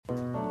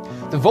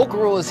The Volcker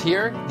Rule is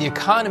here, the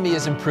economy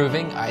is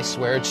improving, I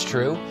swear it's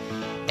true,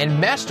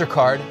 and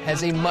MasterCard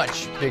has a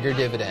much bigger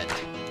dividend.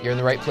 You're in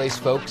the right place,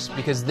 folks,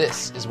 because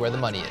this is where the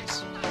money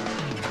is.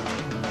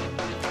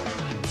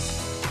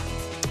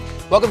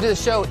 Welcome to the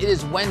show. It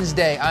is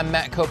Wednesday. I'm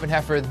Matt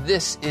Koppenheffer.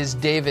 This is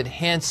David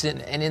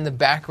Hanson, and in the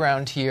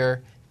background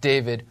here,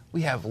 David,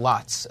 we have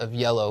lots of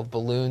yellow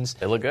balloons.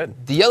 They look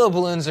good. The yellow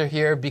balloons are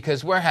here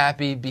because we're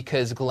happy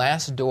because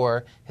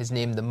Glassdoor has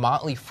named The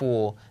Motley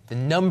Fool the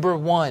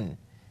 #1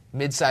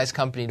 mid-sized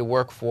company to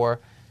work for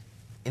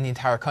in the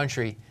entire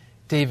country.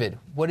 David,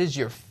 what is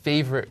your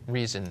favorite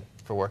reason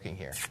for working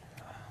here?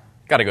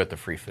 Got to go with the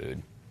free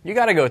food. You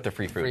got to go with the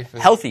free food. Free food.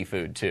 Healthy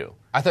food, too.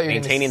 I thought you were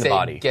maintaining going to the say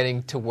body.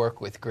 Getting to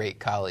work with great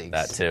colleagues.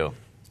 That, too.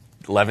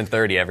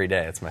 11:30 every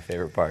day. That's my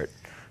favorite part.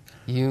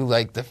 You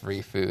like the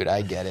free food.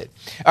 I get it.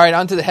 All right,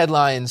 on to the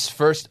headlines.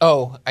 First,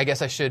 I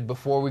guess I should,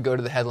 before we go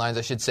to the headlines,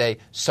 I should say,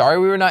 sorry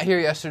we were not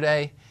here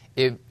yesterday.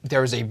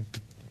 There was a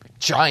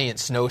giant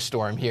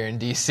snowstorm here in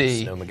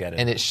D.C. Snowmageddon.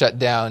 And it shut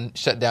down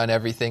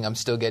everything. I'm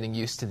still getting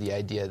used to the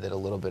idea that a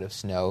little bit of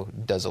snow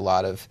does a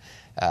lot of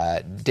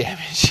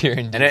damage here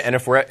in D.C. And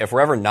if we're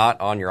ever not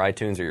on your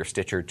iTunes or your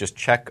Stitcher, just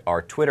check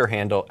our Twitter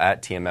handle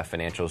at TMF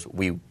Financials.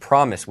 We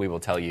promise we will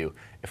tell you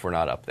if we're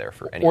not up there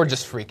for any Or reason.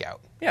 just freak out.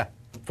 Yeah,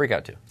 freak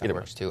out too. Either way.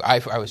 Works too. I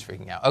was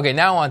freaking out. Okay,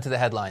 now on to the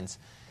headlines.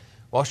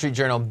 Wall Street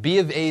Journal, B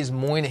of A's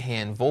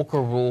Moynihan, Volcker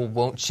Rule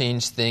won't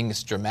change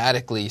things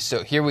dramatically.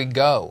 So here we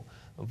go.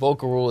 The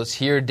Volcker Rule is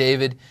here,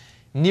 David.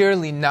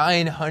 Nearly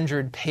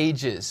 900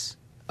 pages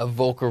of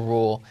Volcker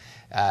Rule.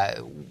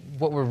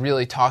 What we're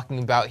really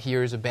talking about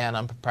here is a ban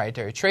on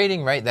proprietary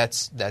trading, right?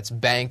 That's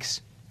banks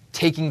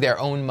taking their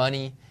own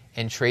money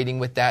and trading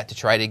with that to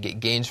try to get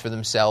gains for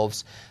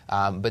themselves.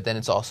 But then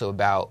it's also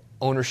about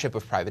ownership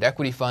of private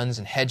equity funds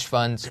and hedge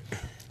funds.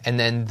 And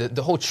then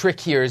the whole trick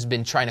here has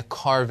been trying to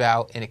carve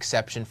out an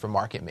exception for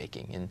market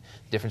making. And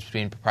the difference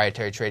between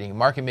proprietary trading and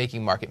market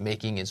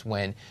making is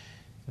when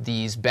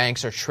these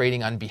banks are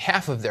trading on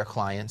behalf of their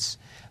clients,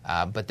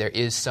 but there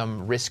is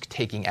some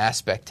risk-taking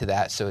aspect to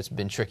that, so it's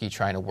been tricky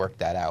trying to work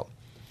that out.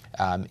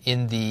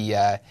 In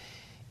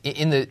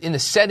the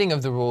setting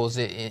of the rules,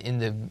 in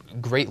the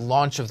great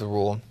launch of the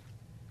rule,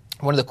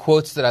 one of the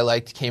quotes that I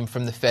liked came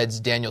from the Fed's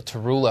Daniel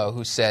Tarullo,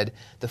 who said,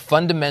 "The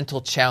fundamental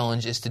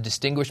challenge is to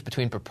distinguish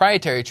between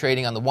proprietary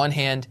trading on the one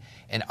hand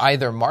and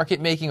either market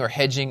making or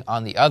hedging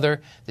on the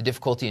other. The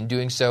difficulty in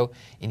doing so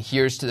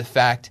adheres to the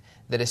fact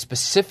that a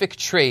specific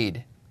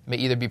trade may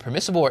either be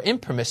permissible or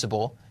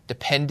impermissible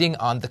depending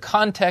on the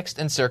context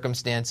and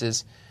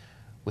circumstances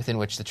within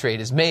which the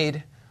trade is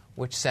made,"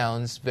 which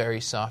sounds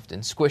very soft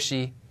and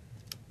squishy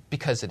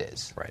because it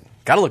is. Right.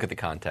 Got to look at the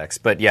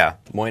context. But yeah,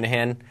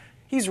 Moynihan,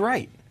 he's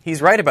right. He's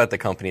right about the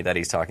company that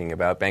he's talking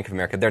about, Bank of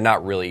America.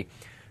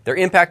 They're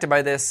impacted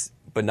by this,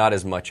 but not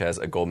as much as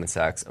a Goldman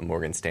Sachs, a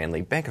Morgan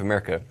Stanley. Bank of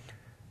America,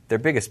 their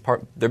biggest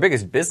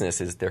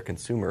business is their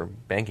consumer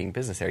banking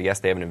business there. Yes,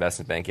 they have an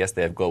investment bank. Yes,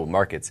 they have global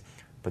markets.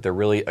 But they're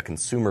really a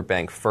consumer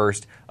bank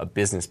first, a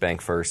business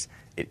bank first.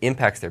 It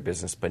impacts their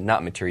business, but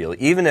not materially.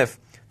 Even if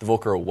the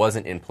Volcker Rule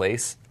wasn't in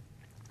place,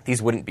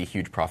 these wouldn't be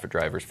huge profit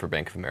drivers for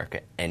Bank of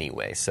America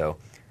anyway. So,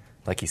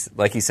 like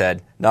he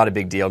said, not a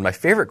big deal. My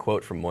favorite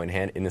quote from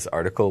Moynihan in this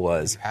article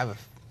was,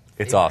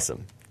 it's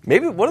awesome.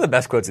 Maybe one of the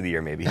best quotes of the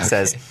year, maybe. He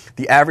says,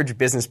 "The average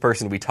business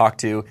person we talk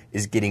to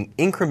is getting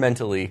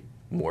incrementally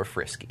more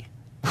frisky."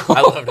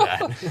 I love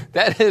that.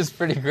 That is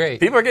pretty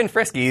great. People are getting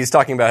frisky. He's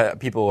talking about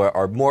people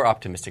are more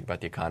optimistic about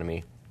the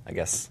economy, I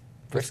guess.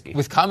 Frisky.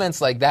 With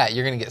comments like that,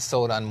 you're going to get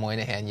sold on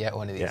Moynihan yet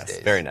one of these days. Yes,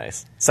 very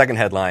nice. Second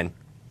headline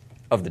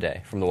of the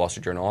day from the Wall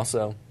Street Journal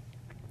also.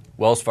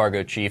 Wells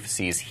Fargo chief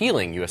sees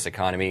healing U.S.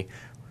 economy.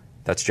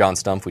 That's John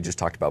Stumpf. We just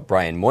talked about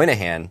Brian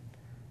Moynihan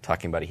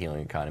talking about a healing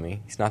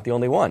economy. He's not the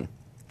only one.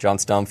 John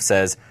Stumpf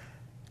says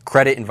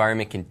credit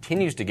environment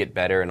continues to get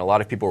better, and a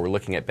lot of people were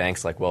looking at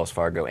banks like Wells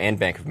Fargo and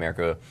Bank of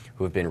America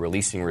who have been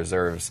releasing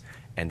reserves,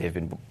 and they've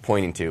been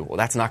pointing to, well,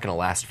 that's not going to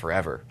last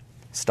forever.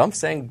 Stumpf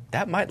saying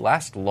that might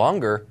last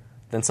longer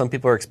than some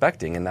people are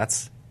expecting, and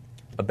that's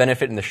a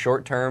benefit in the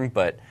short term,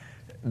 but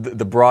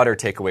the broader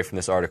takeaway from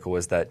this article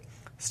was that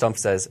Stumpf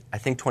says, I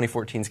think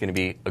 2014 is going to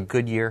be a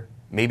good year,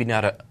 maybe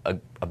not a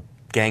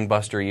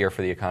gangbuster year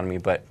for the economy,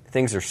 but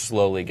things are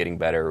slowly getting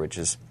better, which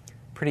is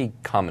pretty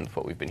common with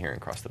what we've been hearing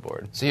across the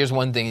board. So here's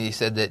one thing he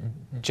said that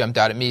jumped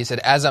out at me. He said,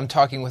 as I'm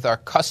talking with our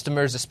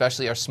customers,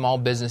 especially our small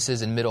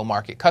businesses and middle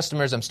market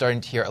customers, I'm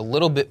starting to hear a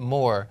little bit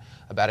more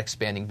about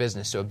expanding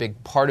business. So a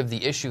big part of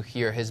the issue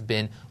here has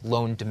been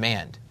loan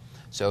demand.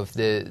 So if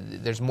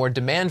there's more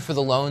demand for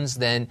the loans,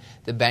 then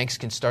the banks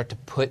can start to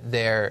put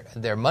their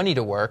money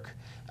to work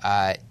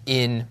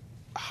in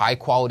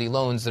high-quality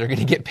loans that are going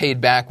to get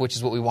paid back, which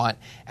is what we want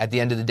at the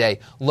end of the day.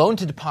 Loan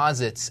to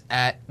deposits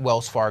at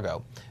Wells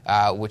Fargo,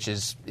 which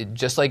is,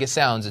 just like it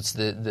sounds, it's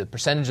the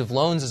percentage of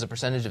loans as a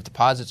percentage of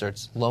deposits, or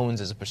it's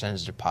loans as a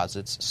percentage of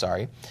deposits,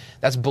 sorry.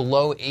 That's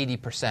below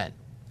 80%.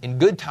 In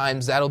good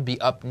times, that'll be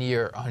up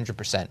near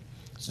 100%.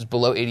 So it's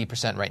below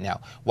 80% right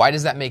now. Why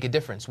does that make a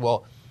difference?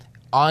 Well,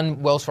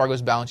 on Wells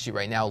Fargo's balance sheet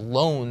right now,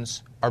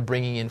 loans are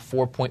bringing in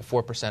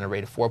 4.4%, a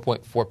rate of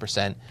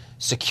 4.4%.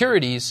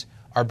 Securities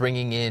are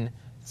bringing in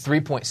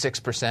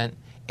 3.6%.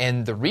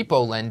 And the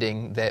repo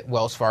lending that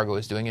Wells Fargo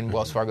is doing, and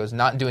Wells Fargo is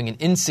not doing an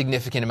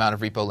insignificant amount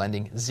of repo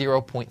lending,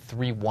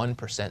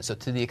 0.31%. So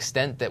to the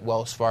extent that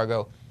Wells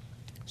Fargo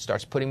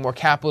starts putting more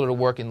capital to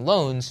work in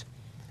loans,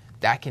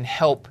 that can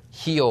help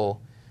heal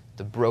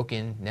the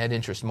broken net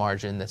interest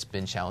margin that's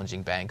been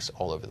challenging banks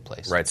all over the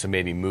place. Right, so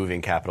maybe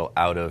moving capital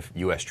out of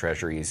U.S.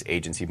 Treasuries,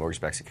 agency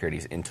mortgage-backed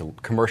securities into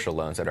commercial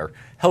loans that are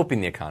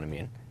helping the economy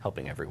and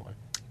helping everyone.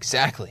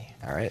 Exactly.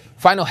 All right.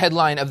 Final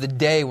headline of the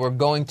day, we're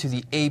going to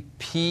the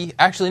AP.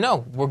 Actually,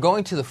 no, we're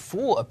going to the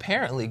Fool,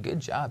 apparently.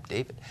 Good job,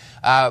 David.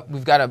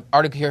 We've got an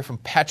article here from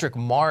Patrick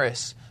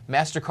Morris.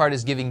 MasterCard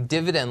is giving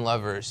dividend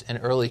lovers an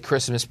early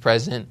Christmas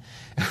present.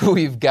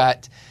 We've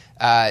got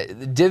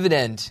the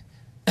dividend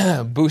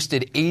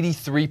boosted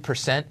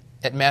 83%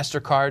 at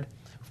MasterCard.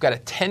 We've got a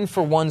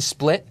 10-for-1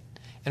 split,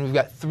 and we've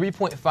got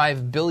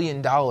 $3.5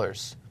 billion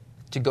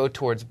to go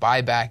towards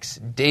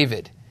buybacks.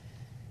 David,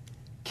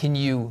 can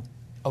you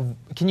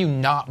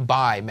not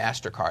buy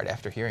MasterCard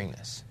after hearing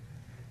this?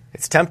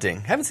 It's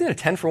tempting. Haven't seen a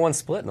 10-for-1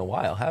 split in a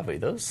while, have we?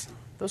 Those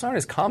aren't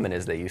as common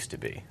as they used to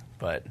be.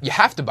 But you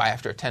have to buy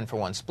after a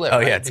 10-for-1 split. Oh,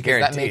 right? yeah, it's because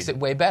guaranteed. That makes it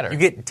way better. You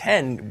get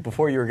 10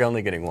 before you were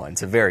only getting 1.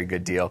 It's a very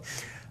good deal.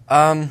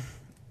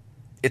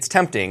 It's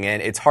tempting,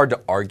 and it's hard to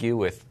argue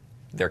with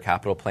their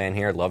capital plan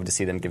here. I'd love to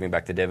see them giving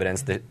back the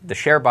dividends. The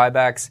share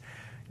buybacks,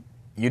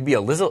 you'd be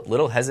a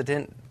little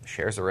hesitant.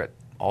 Shares are at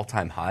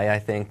all-time high, I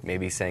think,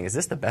 maybe saying, is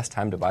this the best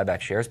time to buy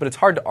back shares? But it's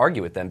hard to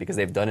argue with them because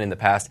they've done it in the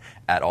past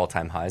at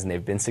all-time highs, and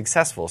they've been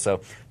successful.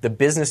 So the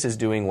business is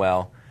doing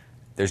well.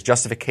 There's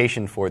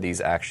justification for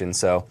these actions.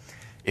 So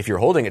if you're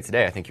holding it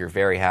today, I think you're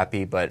very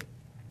happy. But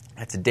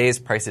at today's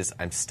prices,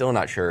 I'm still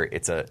not sure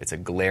it's a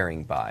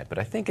glaring buy. But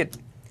I think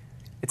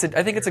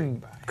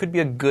could be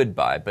a good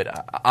buy,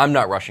 but I'm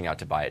not rushing out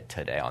to buy it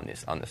today on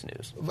this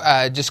news.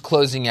 Just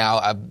closing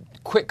out, a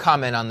quick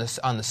comment on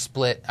the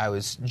split. I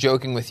was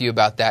joking with you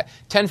about that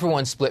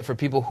 10-for-1 split for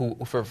people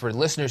for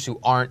listeners who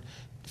aren't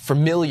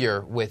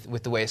familiar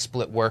with the way a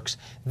split works.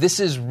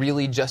 This is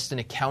really just an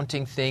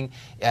accounting thing.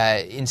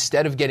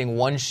 Instead of getting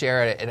one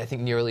share at I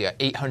think nearly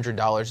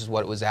 $800 is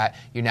what it was at,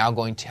 you're now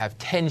going to have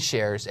 10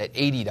 shares at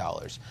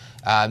 $80.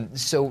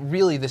 So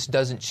really, this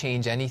doesn't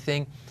change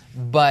anything.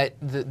 But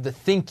the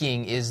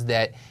thinking is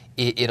that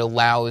it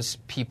allows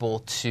people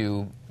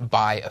to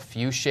buy a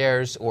few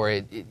shares, or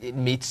it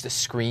meets the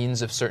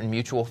screens of certain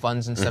mutual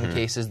funds in some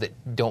cases that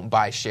don't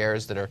buy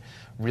shares that are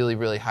really,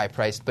 really high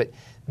priced. But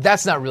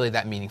that's not really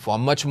that meaningful.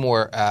 I'm much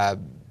more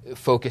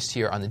focused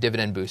here on the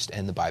dividend boost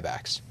and the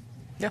buybacks.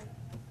 Yeah,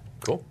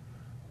 cool.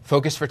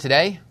 Focus for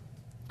today,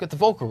 we've got the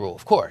Volcker Rule,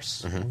 of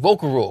course.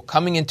 Volcker Rule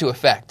coming into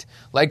effect.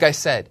 Like I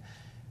said,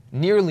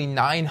 nearly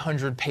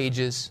 900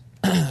 pages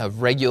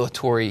of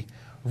regulatory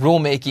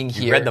rulemaking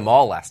here. You read them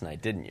all last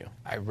night, didn't you?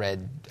 I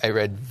read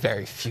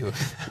very few of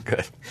them.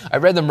 Good. I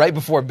read them right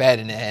before bed,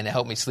 and it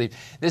helped me sleep.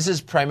 This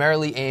is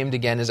primarily aimed,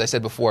 again, as I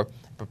said before,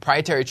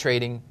 proprietary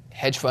trading,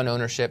 hedge fund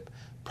ownership,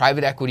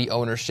 private equity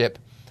ownership,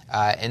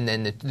 and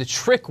then the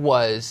trick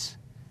was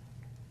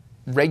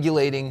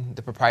regulating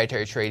the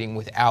proprietary trading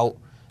without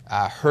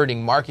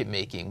hurting market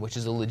making, which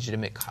is a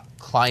legitimate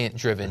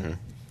client-driven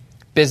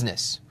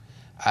business.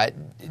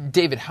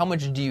 David, how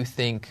much do you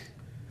think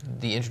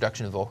the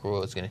introduction of the Volcker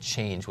Rule is going to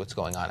change what's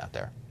going on out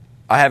there?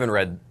 I haven't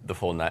read the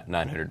full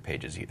 900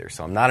 pages either,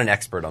 so I'm not an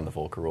expert on the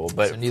Volcker Rule.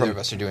 But so neither of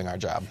us are doing our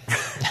job.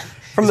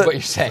 From what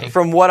you're saying.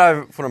 From what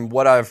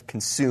I've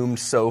consumed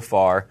so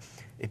far,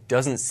 it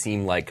doesn't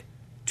seem like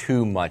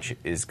too much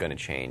is going to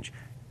change.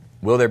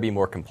 Will there be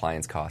more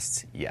compliance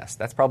costs? Yes.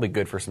 That's probably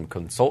good for some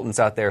consultants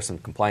out there, some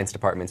compliance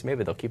departments.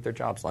 Maybe they'll keep their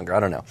jobs longer. I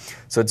don't know.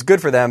 So it's good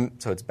for them.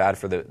 So it's bad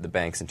for the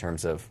banks in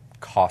terms of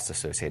costs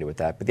associated with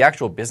that. But the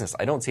actual business,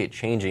 I don't see it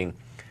changing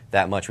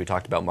that much. We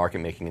talked about market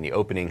making in the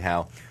opening,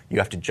 how you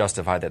have to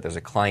justify that there's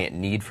a client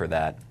need for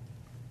that.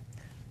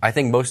 I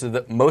think most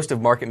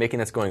of market making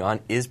that's going on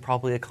is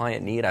probably a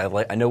client need.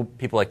 I know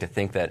people like to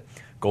think that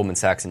Goldman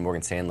Sachs and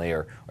Morgan Stanley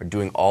are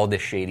doing all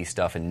this shady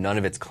stuff and none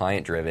of it's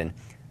client driven.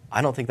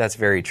 I don't think that's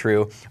very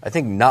true. I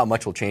think not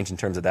much will change in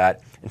terms of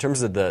that. In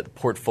terms of the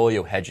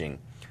portfolio hedging,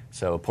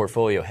 so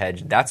portfolio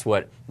hedge, that's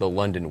what the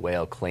London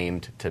Whale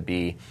claimed to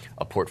be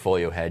a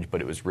portfolio hedge, but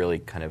it was really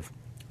kind of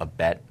a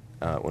bet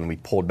when we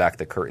pulled back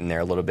the curtain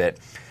there a little bit.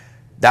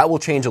 That will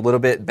change a little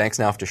bit. Banks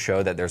now have to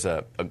show that there's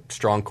a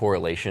strong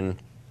correlation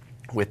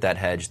with that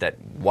hedge, that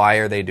why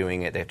are they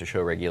doing it? They have to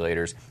show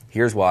regulators,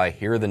 here's why,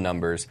 here are the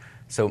numbers.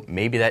 So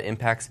maybe that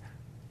impacts,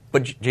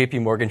 but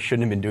JP Morgan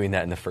shouldn't have been doing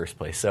that in the first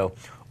place. So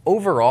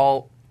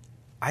overall,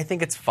 I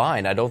think it's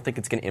fine. I don't think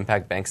it's going to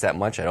impact banks that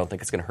much. I don't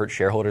think it's going to hurt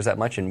shareholders that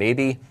much. And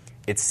maybe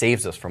it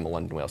saves us from a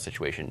London Whale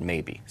situation,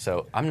 maybe.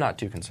 So I'm not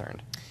too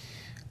concerned.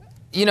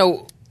 You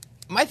know,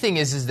 my thing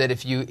is that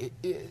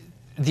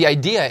the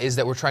idea is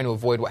that we're trying to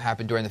avoid what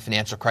happened during the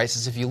financial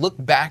crisis. If you look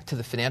back to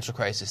the financial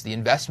crisis, the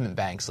investment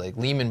banks like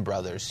Lehman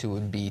Brothers, who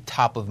would be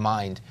top of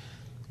mind,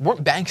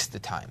 weren't banks at the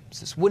time.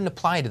 So this wouldn't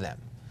apply to them.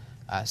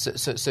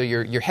 So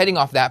you're heading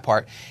off that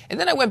part. And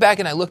then I went back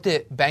and I looked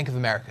at Bank of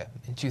America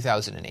in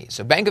 2008.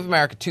 So Bank of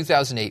America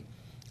 2008,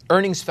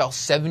 earnings fell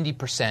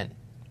 70%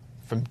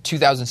 from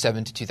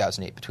 2007 to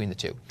 2008 between the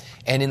two.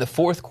 And in the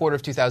fourth quarter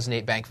of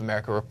 2008, Bank of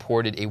America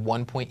reported a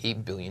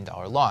 $1.8 billion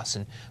loss.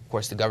 And, of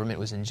course, the government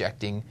was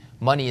injecting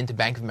money into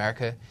Bank of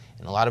America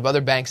and a lot of other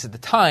banks at the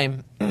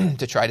time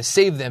to try to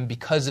save them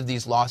because of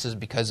these losses,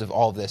 because of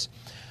all of this.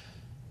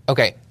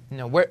 Okay,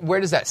 now where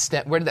did that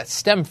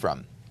stem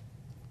from?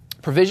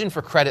 Provision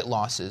for credit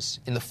losses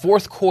in the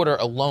fourth quarter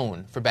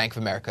alone for Bank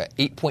of America,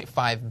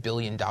 $8.5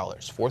 billion.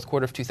 Fourth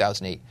quarter of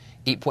 2008,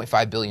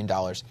 $8.5 billion.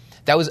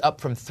 That was up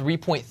from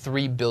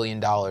 $3.3 billion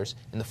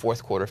in the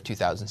fourth quarter of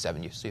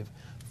 2007. So you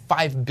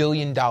have a $5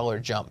 billion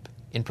jump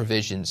in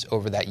provisions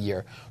over that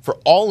year. For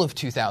all of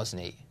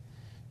 2008,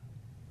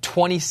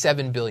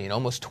 $27 billion,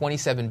 almost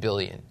 $27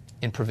 billion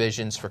in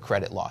provisions for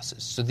credit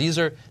losses. So these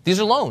are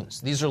loans.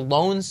 These are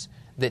loans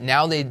that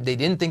now they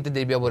didn't think that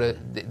they'd be able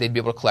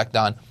to collect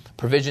on.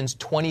 Provisions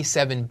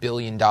 $27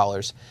 billion.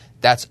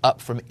 That's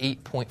up from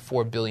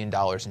 $8.4 billion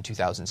in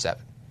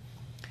 2007.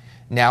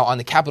 Now, on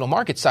the capital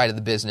market side of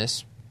the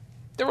business,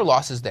 there were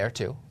losses there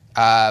too,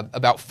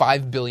 about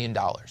 $5 billion.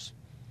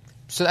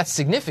 So that's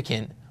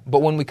significant,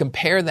 but when we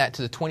compare that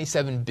to the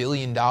 $27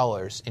 billion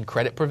in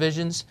credit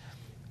provisions,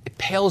 it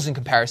pales in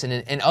comparison.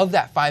 And of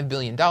that $5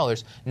 billion,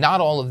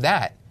 not all of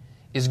that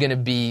is going to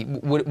be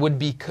would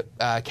be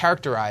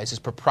characterized as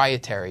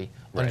proprietary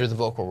under the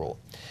Volcker Rule.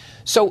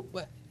 So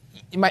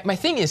my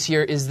thing is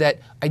here is that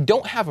I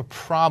don't have a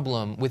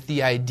problem with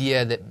the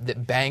idea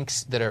that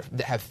banks that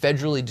have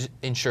federally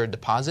insured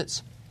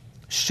deposits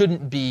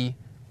shouldn't be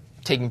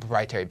taking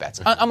proprietary bets.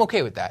 I'm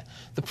okay with that.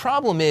 The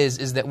problem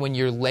is that when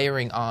you're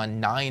layering on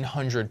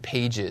 900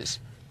 pages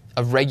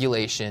of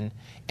regulation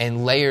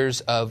and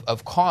layers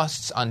of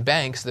costs on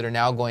banks that are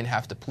now going to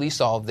have to police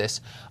all of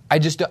this, I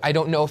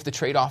don't know if the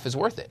trade-off is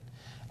worth it.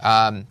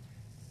 And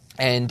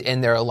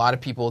there are a lot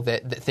of people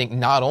that think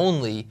not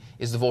only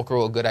is the Volcker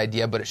Rule a good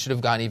idea, but it should have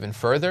gone even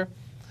further.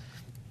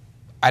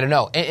 I don't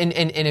know.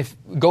 And if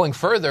going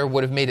further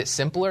would have made it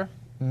simpler,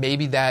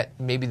 maybe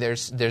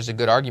there's a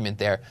good argument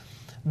there.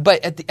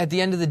 But at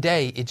the end of the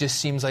day, it just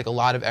seems like a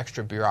lot of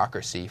extra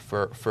bureaucracy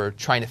for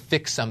trying to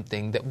fix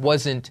something that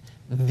wasn't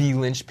the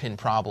linchpin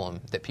problem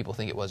that people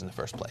think it was in the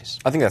first place.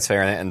 I think that's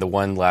fair. And the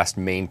one last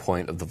main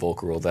point of the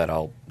Volcker Rule that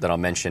I'll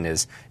mention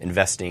is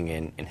investing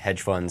in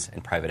hedge funds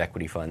and private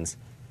equity funds.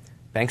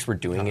 Banks were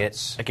doing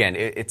it. Again,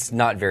 it's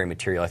not very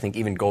material. I think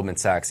even Goldman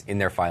Sachs in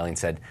their filing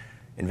said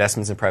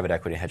investments in private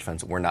equity and hedge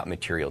funds were not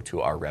material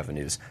to our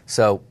revenues.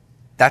 So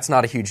that's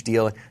not a huge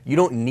deal. You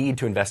don't need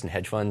to invest in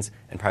hedge funds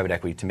and private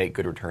equity to make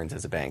good returns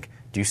as a bank.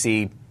 Do you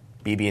see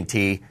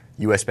BB&T,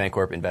 U.S.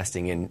 Bancorp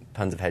investing in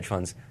tons of hedge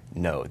funds?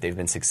 No. They've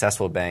been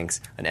successful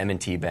banks, an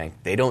M&T bank.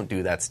 They don't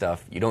do that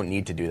stuff. You don't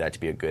need to do that to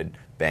be a good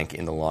bank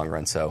in the long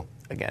run. So,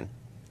 again,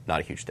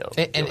 not a huge deal.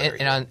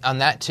 And on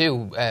that,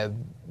 too,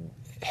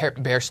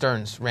 Bear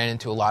Stearns ran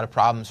into a lot of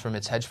problems from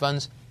its hedge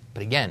funds.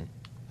 But again,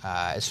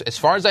 as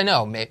far as I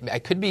know, I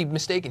could be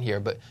mistaken here,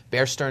 but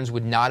Bear Stearns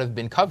would not have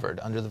been covered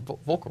under the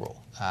Volcker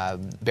Rule,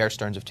 Bear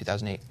Stearns of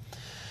 2008.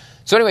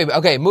 So anyway,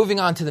 okay, moving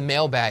on to the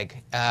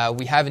mailbag.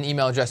 We have an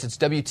email address. It's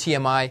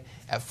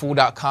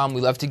WTMI@fool.com.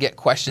 We love to get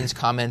questions,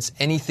 comments,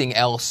 anything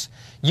else.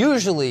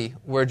 Usually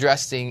we're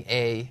addressing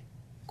a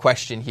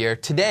question here.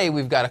 Today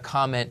we've got a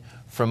comment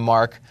from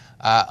Mark.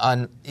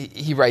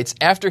 He writes,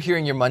 after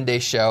hearing your Monday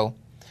show,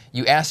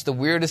 you asked the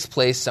weirdest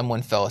place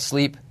someone fell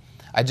asleep.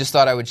 I just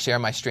thought I would share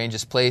my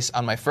strangest place.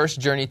 On my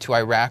first journey to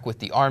Iraq with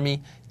the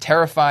Army,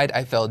 terrified,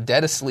 I fell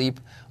dead asleep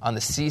on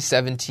the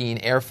C-17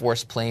 Air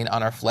Force plane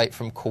on our flight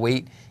from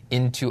Kuwait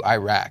into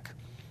Iraq.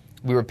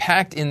 We were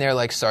packed in there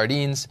like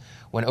sardines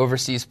when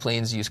overseas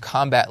planes use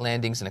combat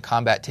landings and a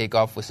combat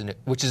takeoff,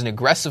 which is an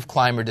aggressive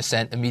climb or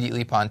descent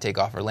immediately upon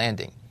takeoff or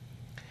landing.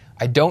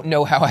 I don't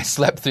know how I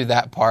slept through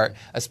that part,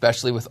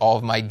 especially with all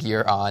of my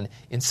gear on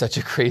in such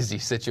a crazy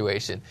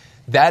situation.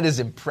 That is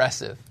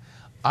impressive.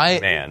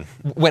 Man.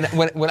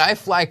 When I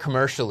fly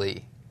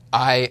commercially,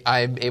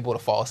 I'm able to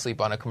fall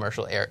asleep on a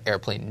commercial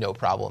airplane, no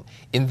problem.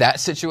 In that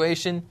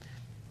situation,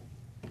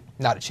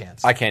 not a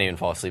chance. I can't even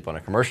fall asleep on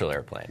a commercial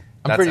airplane.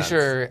 I'm pretty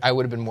sure I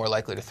would have been more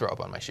likely to throw up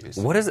on my shoes.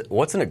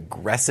 What's an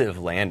aggressive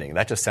landing?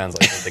 That just sounds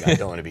like something I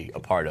don't want to be a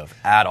part of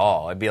at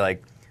all. I'd be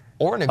like...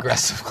 Or an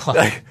aggressive climb.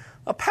 Like,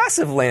 a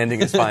passive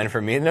landing is fine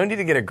for me. No need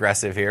to get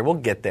aggressive here. We'll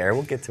get there.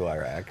 We'll get to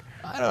Iraq.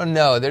 I don't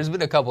know. There's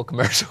been a couple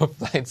commercial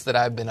flights that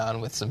I've been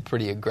on with some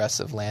pretty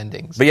aggressive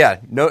landings. But yeah,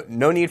 no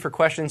need for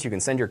questions. You can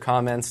send your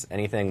comments,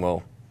 anything.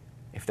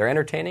 If they're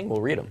entertaining,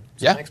 we'll read them.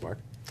 So yeah. Thanks, Mark.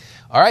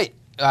 All right.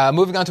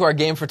 Moving on to our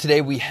game for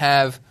today, we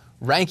have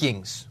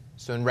rankings.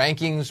 So in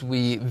rankings,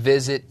 we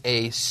visit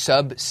a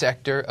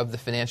subsector of the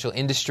financial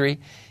industry,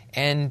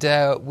 and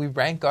we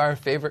rank our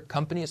favorite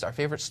companies, our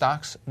favorite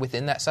stocks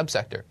within that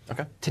subsector.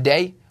 Okay.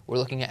 Today, we're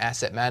looking at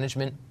asset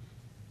management.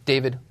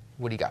 David,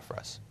 what do you got for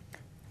us?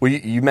 Well,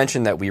 you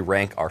mentioned that we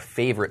rank our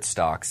favorite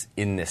stocks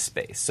in this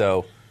space.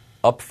 So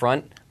up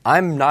front,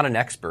 I'm not an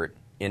expert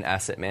in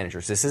asset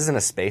managers. This isn't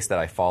a space that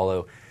I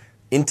follow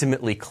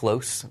intimately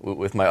close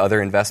with my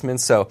other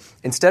investments. So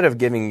instead of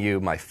giving you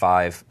my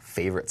 5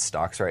 favorite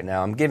stocks right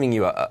now, I'm giving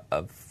you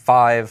a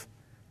 5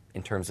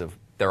 in terms of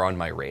they're on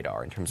my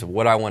radar, in terms of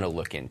what I want to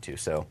look into.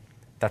 So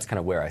that's kind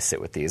of where I sit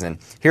with these. And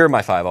here are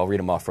my 5. I'll read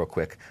them off real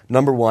quick.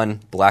 Number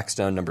 1,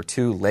 Blackstone. Number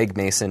 2, Legg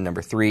Mason.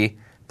 Number 3,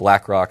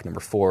 BlackRock. Number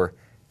 4,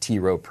 T.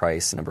 Rowe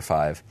Price. Number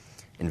 5,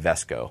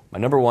 Invesco. My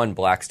number 1,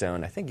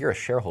 Blackstone. I think you're a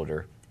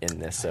shareholder in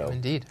this, so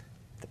Indeed.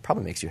 that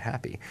probably makes you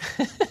happy.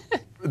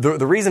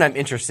 The reason I'm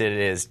interested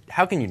is,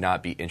 how can you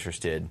not be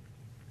interested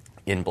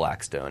in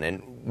Blackstone?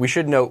 And we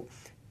should note,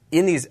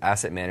 in these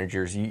asset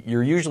managers,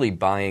 you're usually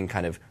buying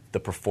kind of the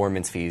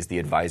performance fees, the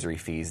advisory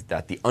fees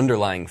that the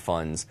underlying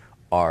funds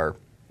are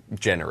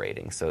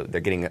generating. So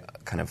they're getting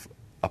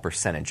a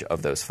percentage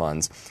of those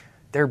funds.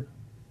 They're,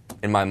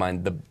 in my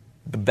mind,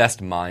 the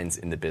best minds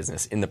in the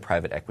business, in the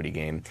private equity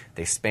game.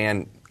 They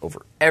span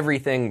over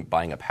everything,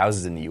 buying up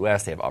houses in the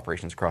U.S. They have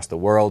operations across the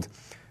world.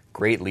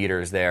 Great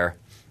leaders there.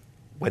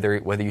 Whether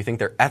you think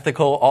they're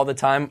ethical all the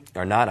time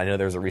or not, I know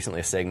there was recently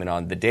a segment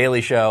on The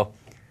Daily Show.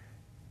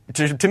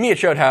 To me, it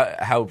showed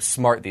how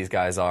smart these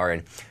guys are,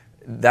 and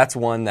that's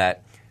one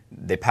that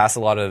they pass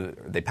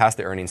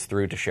the earnings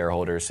through to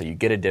shareholders, so you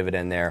get a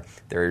dividend there.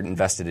 They're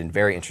invested in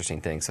very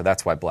interesting things, so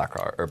that's why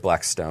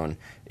Blackstone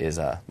is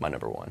my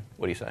number 1.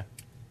 What do you say?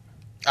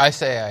 I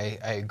say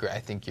I agree. I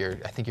think you're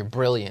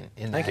brilliant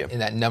in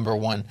that number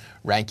 1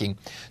 ranking.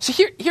 So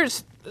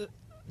here's.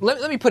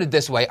 Let me put it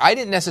this way. I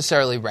didn't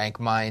necessarily rank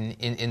mine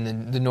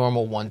in the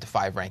normal 1 to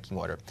 5 ranking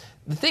order.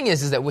 The thing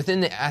is that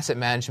within the asset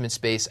management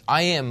space,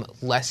 I am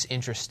less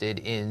interested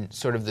in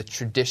sort of the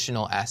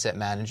traditional asset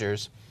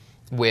managers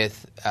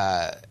with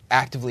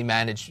actively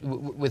managed,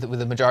 with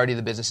the majority of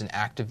the business in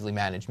actively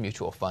managed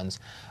mutual funds.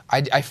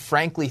 I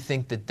frankly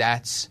think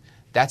that's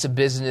a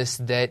business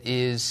that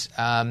is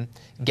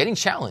getting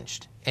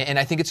challenged, and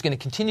I think it's going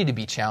to continue to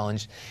be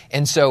challenged.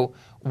 And so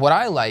what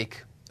I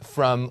like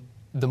from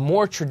the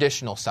more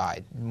traditional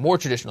side,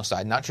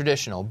 not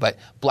traditional, but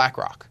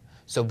BlackRock.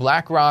 So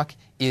BlackRock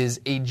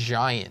is a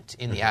giant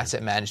in the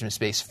asset management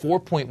space,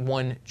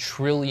 $4.1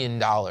 trillion.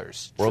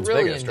 World's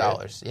biggest,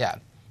 right? Yeah,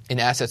 in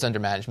assets under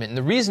management. And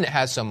the reason it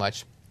has so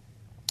much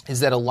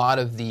is that a lot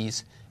of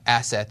these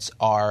assets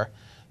are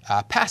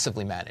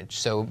passively managed.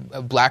 So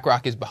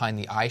BlackRock is behind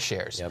the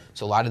iShares. Yep.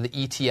 So a lot of the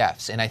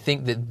ETFs. And I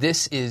think that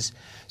this is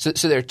 – so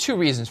there are 2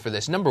 reasons for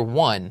this. Number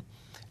 1,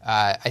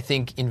 I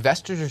think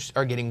investors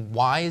are getting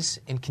wise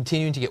and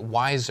continuing to get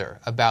wiser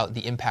about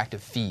the impact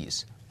of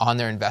fees on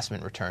their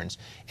investment returns.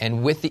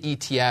 And with the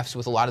ETFs,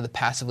 with a lot of the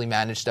passively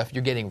managed stuff,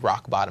 you're getting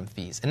rock bottom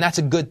fees. And that's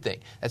a good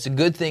thing. That's a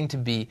good thing to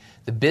be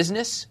the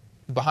business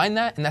behind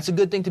that, and that's a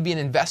good thing to be an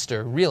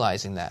investor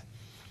realizing that.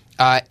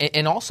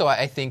 And also,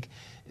 I think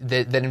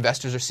that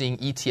investors are seeing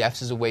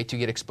ETFs as a way to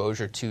get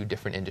exposure to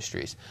different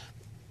industries.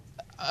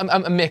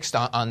 I'm mixed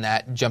on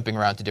that, jumping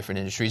around to different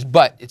industries,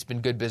 but it's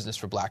been good business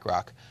for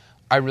BlackRock.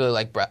 I really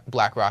like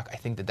BlackRock. I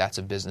think that that's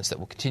a business that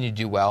will continue to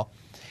do well.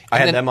 I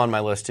had them on my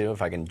list too,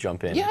 if I can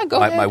jump in. Yeah,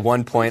 go ahead. My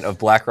 1 point of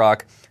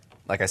BlackRock,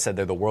 like I said,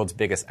 they're the world's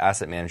biggest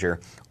asset manager.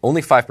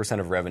 Only 5%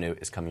 of revenue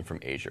is coming from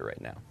Asia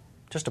right now.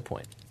 Just a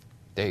point.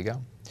 There you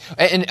go.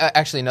 And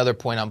actually, another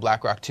point on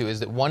BlackRock too is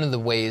that one of the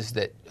ways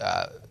that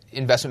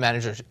investment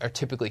managers are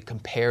typically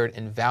compared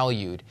and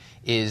valued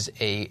is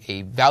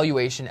a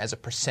valuation as a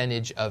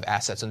percentage of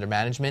assets under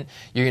management.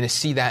 You're going to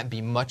see that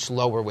be much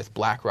lower with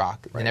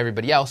BlackRock than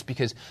everybody else,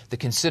 because the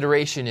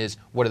consideration is,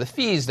 what are the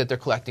fees that they're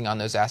collecting on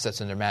those assets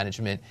under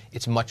management?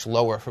 It's much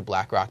lower for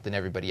BlackRock than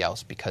everybody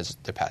else because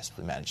they're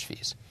passively managed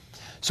fees.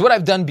 So what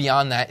I've done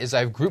beyond that is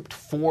I've grouped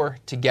 4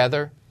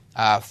 together,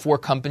 4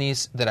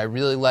 companies that I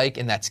really like,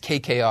 and that's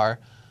KKR,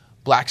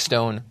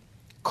 Blackstone,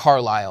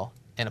 Carlyle,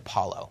 and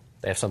Apollo.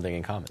 They have something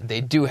in common. They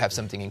do have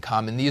something in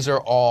common. These are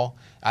all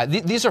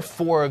these are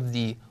 4 of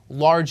the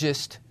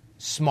largest,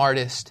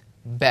 smartest,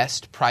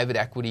 best private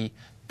equity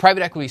 /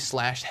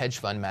 hedge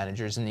fund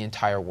managers in the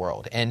entire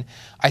world. And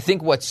I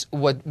think what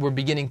we're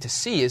beginning to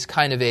see is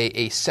kind of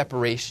a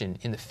separation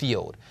in the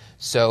field.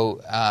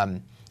 So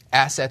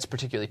assets,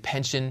 particularly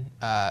pension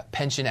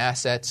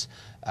assets,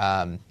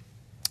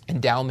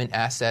 endowment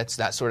assets,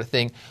 that sort of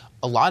thing.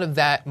 A lot of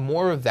that,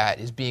 more of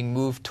that, is being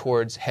moved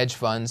towards hedge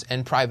funds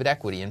and private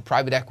equity. And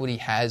private equity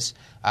has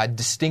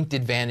distinct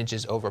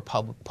advantages over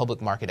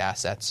public market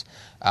assets,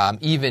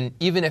 even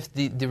if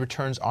the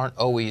returns don't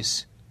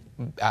always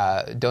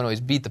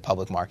beat the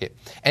public market.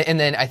 And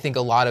then I think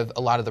a lot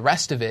of the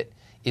rest of it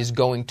is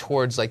going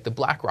towards like the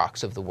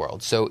BlackRocks of the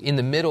world. So in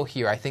the middle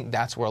here, I think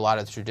that's where a lot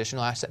of the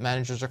traditional asset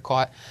managers are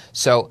caught.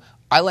 So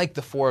I like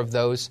the 4 of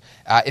those.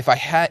 If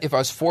I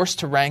was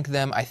forced to rank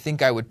them, I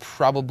think I would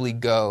probably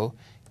go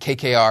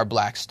KKR,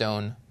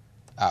 Blackstone,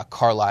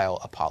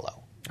 Carlyle,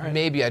 Apollo. Right.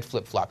 Maybe I'd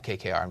flip-flop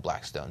KKR and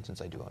Blackstone,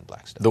 since I do own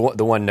Blackstone.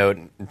 The one note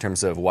in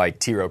terms of why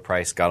T. Rowe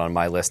Price got on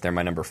my list there,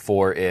 my number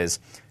 4, is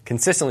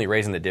consistently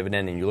raising the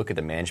dividend. And you look at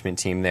the management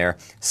team there,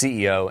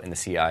 CEO and the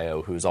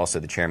CIO, who's also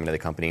the chairman of the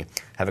company,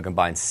 have a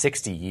combined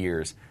 60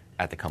 years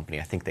at the company.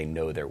 I think they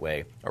know their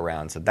way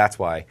around. So that's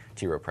why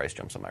T. Rowe Price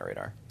jumps on my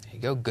radar. There you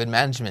go. Good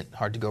management.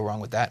 Hard to go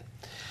wrong with that.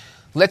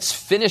 Let's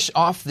finish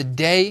off the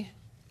day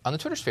on the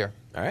Twitter sphere.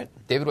 All right.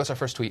 David, what's our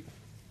first tweet?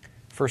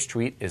 First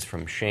tweet is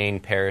from Shane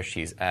Parrish.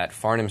 He's at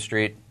Farnham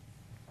Street.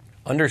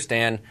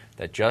 Understand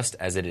that just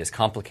as it is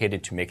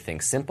complicated to make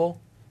things simple,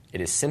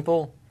 it is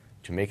simple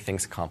to make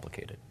things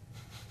complicated.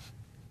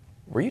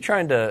 Were you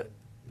trying to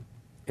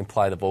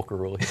imply the Volcker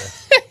Rule here?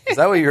 Is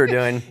that what you were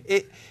doing?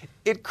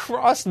 It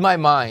crossed my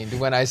mind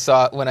when I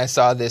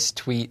saw this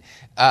tweet.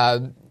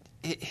 The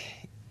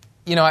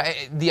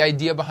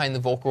idea behind the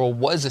Volcker Rule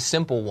was a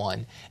simple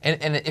one,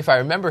 and if I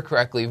remember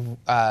correctly,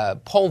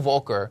 Paul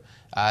Volcker,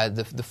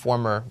 the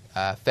former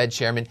Fed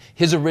chairman,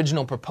 his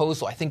original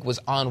proposal I think was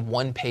on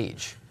one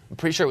page. I'm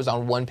pretty sure it was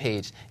on one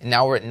page, and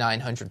now we're at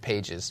 900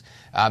 pages.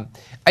 I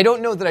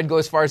don't know that I'd go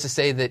as far as to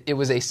say that it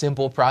was a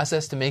simple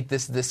process to make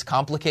this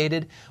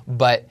complicated,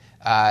 but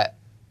I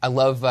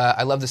love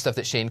the stuff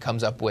that Shane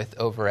comes up with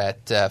over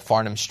at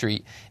Farnham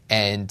Street,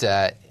 and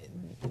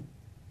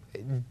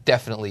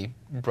definitely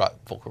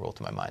brought Volcker Rule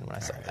to my mind when I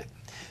saw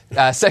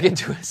that.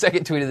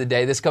 Second tweet of the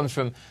day. This comes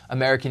from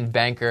American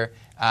Banker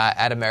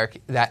at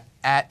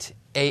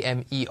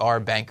AMER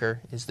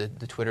Banker is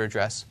the Twitter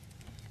address.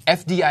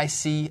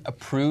 FDIC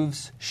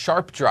approves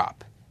sharp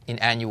drop in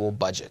annual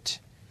budget.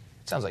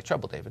 Sounds like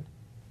trouble, David.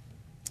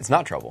 It's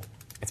not trouble.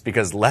 It's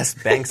because less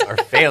banks are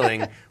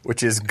failing,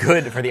 which is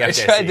good for the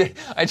FDIC.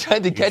 I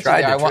tried to catch you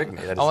there. I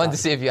wanted to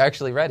see if you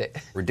actually read it.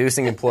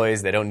 Reducing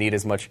employees, they don't need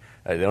as much.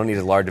 They don't need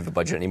as large of a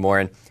budget anymore.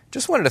 And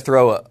just wanted to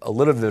throw a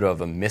little bit of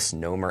a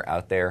misnomer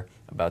out there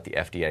about the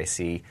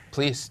FDIC.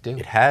 Please do.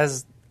 It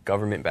has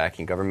government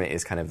backing. Government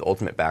is kind of the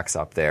ultimate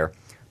backstop there.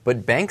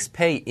 But banks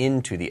pay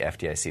into the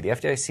FDIC. The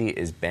FDIC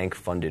is bank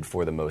funded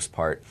for the most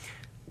part.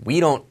 We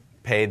don't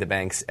pay the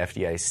bank's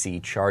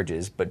FDIC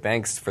charges, but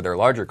banks, for their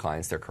larger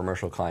clients, their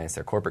commercial clients,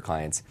 their corporate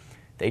clients,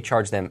 they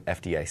charge them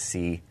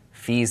FDIC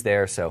fees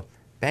there. So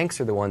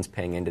banks are the ones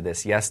paying into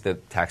this. Yes, the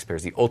taxpayer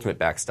is the ultimate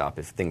backstop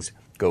if things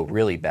go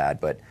really bad,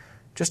 but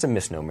just a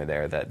misnomer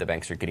there that the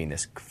banks are getting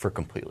this for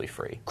completely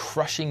free.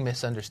 Crushing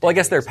misunderstanding. Well, I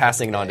guess they're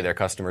passing it on to their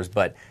customers,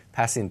 but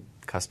passing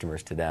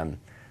customers to them,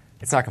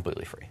 it's not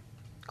completely free.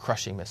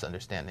 Crushing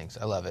misunderstandings.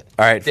 I love it.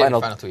 All right, David,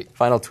 final tweet.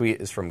 Final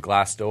tweet is from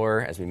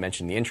Glassdoor. As we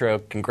mentioned in the intro,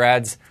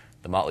 congrats,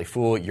 The Motley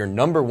Fool. You're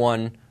number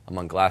one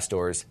among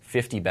Glassdoor's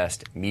 50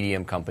 best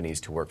medium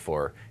companies to work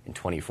for in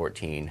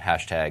 2014.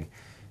 Hashtag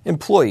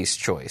employee's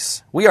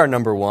choice. We are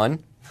number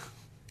one.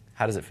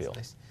 How does it feel?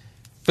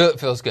 It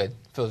feels good.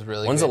 Feels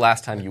really good. When's the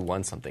last time you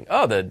won something?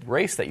 Oh, the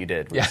race that you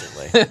did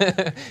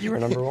recently. You were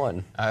number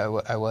one. I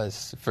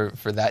was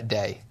for that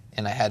day,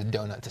 and I had a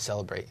donut to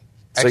celebrate.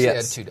 So Actually,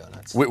 yes, I had 2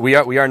 donuts. We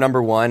are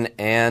number one,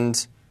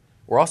 and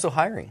we're also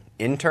hiring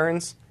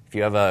interns. If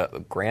you have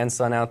a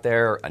grandson out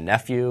there, a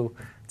nephew,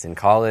 it's in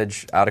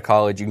college, out of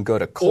college, you can go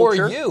to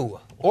Culture. Or you.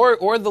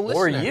 Or the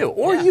listener. Or you.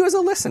 Or you as a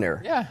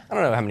listener. Yeah. I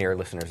don't know how many of our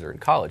listeners are in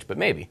college, but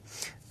maybe.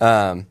 You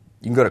can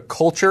go to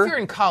Culture. If you're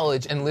in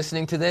college and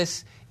listening to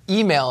this,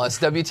 email us,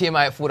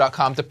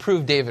 WTMI@fool.com, to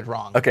prove David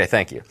wrong. Okay,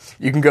 thank you.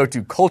 You can go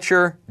to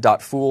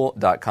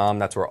culture.fool.com.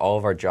 That's where all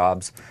of our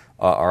jobs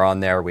are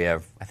on there.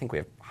 I think we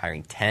have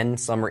hiring 10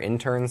 summer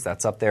interns.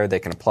 That's up there. They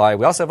can apply.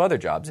 We also have other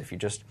jobs. If you're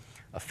just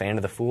a fan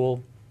of the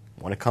Fool,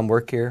 want to come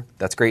work here,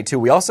 that's great too.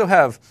 We also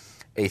have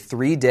a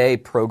 3-day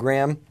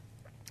program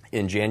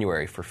in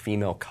January for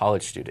female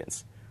college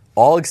students.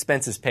 All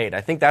expenses paid.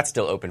 I think that's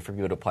still open for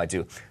people to apply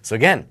to. So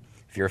again,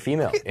 if you're a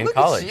female in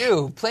college. Look at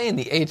you playing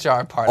the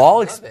HR part.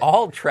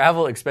 All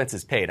travel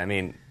expenses paid. I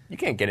mean, you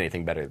can't get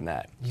anything better than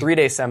that.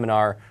 3-day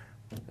seminar,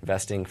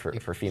 investing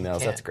for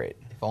females. That's great.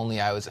 If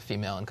only I was a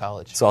female in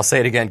college. So I'll say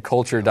it again,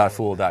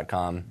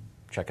 culture.fool.com.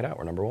 Check it out.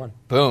 We're number one.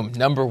 Boom,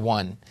 number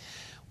one.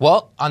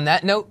 Well, on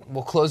that note,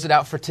 we'll close it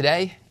out for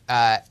today.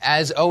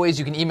 As always,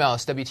 you can email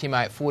us,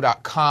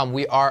 WTMI@fool.com.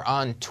 We are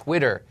on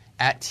Twitter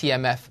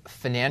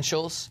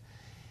 @TMFFinancials.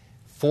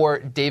 For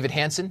David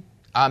Hanson,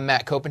 I'm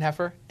Matt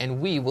Copenheffer, and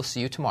we will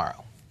see you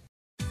tomorrow.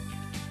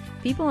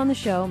 People on the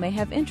show may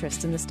have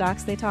interest in the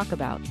stocks they talk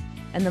about,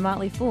 and the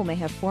Motley Fool may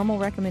have formal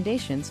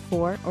recommendations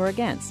for or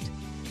against.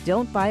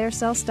 Don't buy or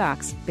sell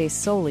stocks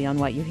based solely on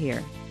what you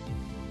hear.